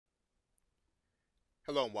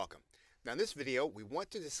Hello and welcome. Now in this video we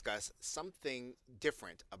want to discuss something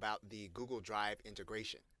different about the Google Drive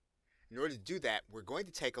integration. In order to do that, we're going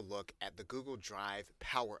to take a look at the Google Drive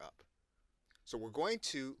Power Up. So we're going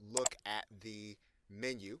to look at the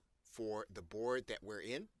menu for the board that we're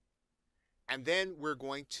in, and then we're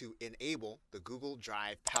going to enable the Google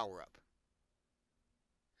Drive Power Up.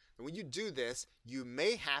 And when you do this, you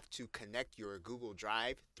may have to connect your Google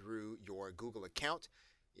Drive through your Google account.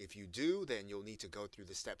 If you do, then you'll need to go through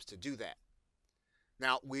the steps to do that.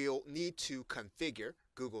 Now, we'll need to configure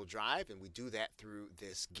Google Drive, and we do that through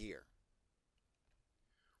this gear.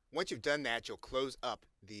 Once you've done that, you'll close up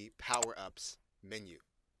the Power Ups menu.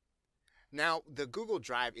 Now, the Google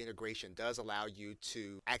Drive integration does allow you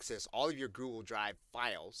to access all of your Google Drive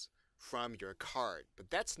files from your card, but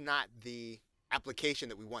that's not the application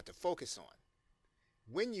that we want to focus on.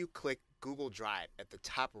 When you click Google Drive at the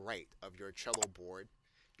top right of your Trello board,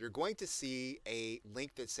 you're going to see a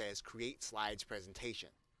link that says Create Slides Presentation.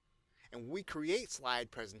 And when we create slide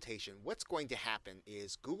presentation, what's going to happen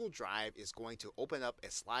is Google Drive is going to open up a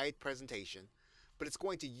slide presentation, but it's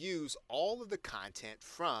going to use all of the content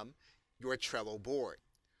from your Trello board.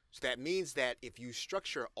 So that means that if you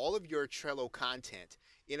structure all of your Trello content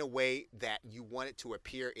in a way that you want it to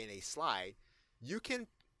appear in a slide, you can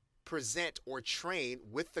present or train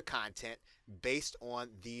with the content based on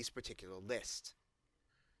these particular lists.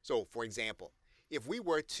 So, for example, if we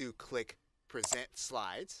were to click Present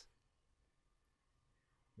Slides,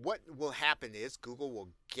 what will happen is Google will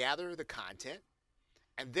gather the content,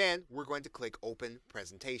 and then we're going to click Open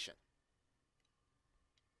Presentation.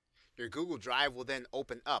 Your Google Drive will then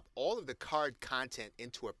open up all of the card content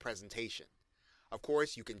into a presentation. Of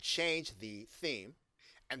course, you can change the theme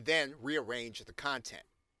and then rearrange the content.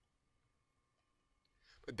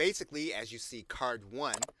 But basically, as you see card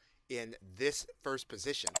 1 in this first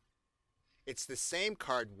position, it's the same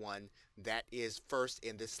card 1 that is first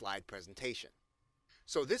in this slide presentation.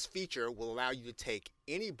 So this feature will allow you to take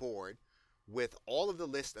any board with all of the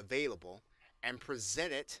lists available and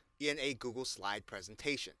present it in a Google slide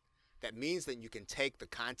presentation. That means that you can take the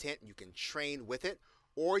content, you can train with it,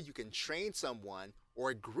 or you can train someone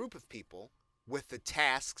or a group of people with the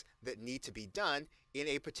tasks that need to be done in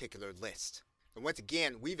a particular list. And once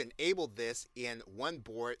again, we've enabled this in one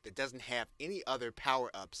board that doesn't have any other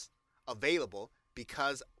power-ups available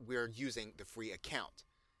because we're using the free account.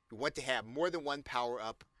 If you want to have more than one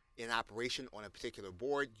power-up in operation on a particular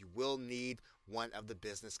board, you will need one of the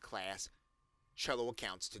business class Trello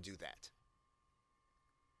accounts to do that.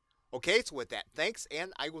 Okay, so with that, thanks,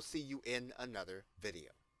 and I will see you in another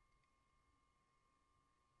video.